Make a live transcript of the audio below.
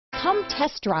Come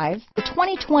test drive the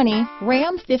 2020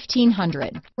 Ram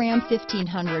 1500. Ram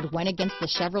 1500 went against the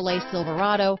Chevrolet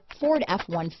Silverado, Ford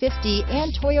F-150,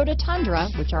 and Toyota Tundra,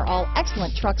 which are all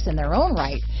excellent trucks in their own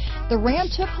right. The Ram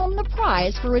took home the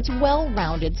prize for its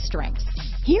well-rounded strengths.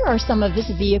 Here are some of this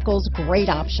vehicle's great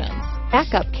options: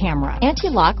 backup camera,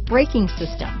 anti-lock braking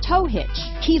system, tow hitch,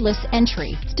 keyless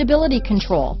entry, stability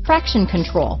control, traction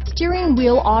control, steering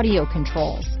wheel audio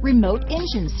controls, remote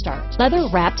engine start,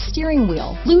 leather-wrapped steering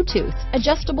wheel, Bluetooth,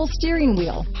 adjustable steering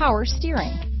wheel, power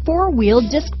steering, four-wheel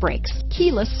disc brakes,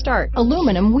 keyless start,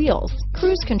 aluminum wheels,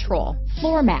 cruise control,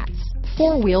 floor mats,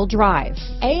 four-wheel drive,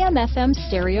 AM/FM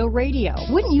stereo radio.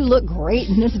 Wouldn't you look great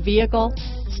in this vehicle?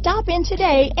 Stop in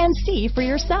today and see for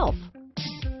yourself.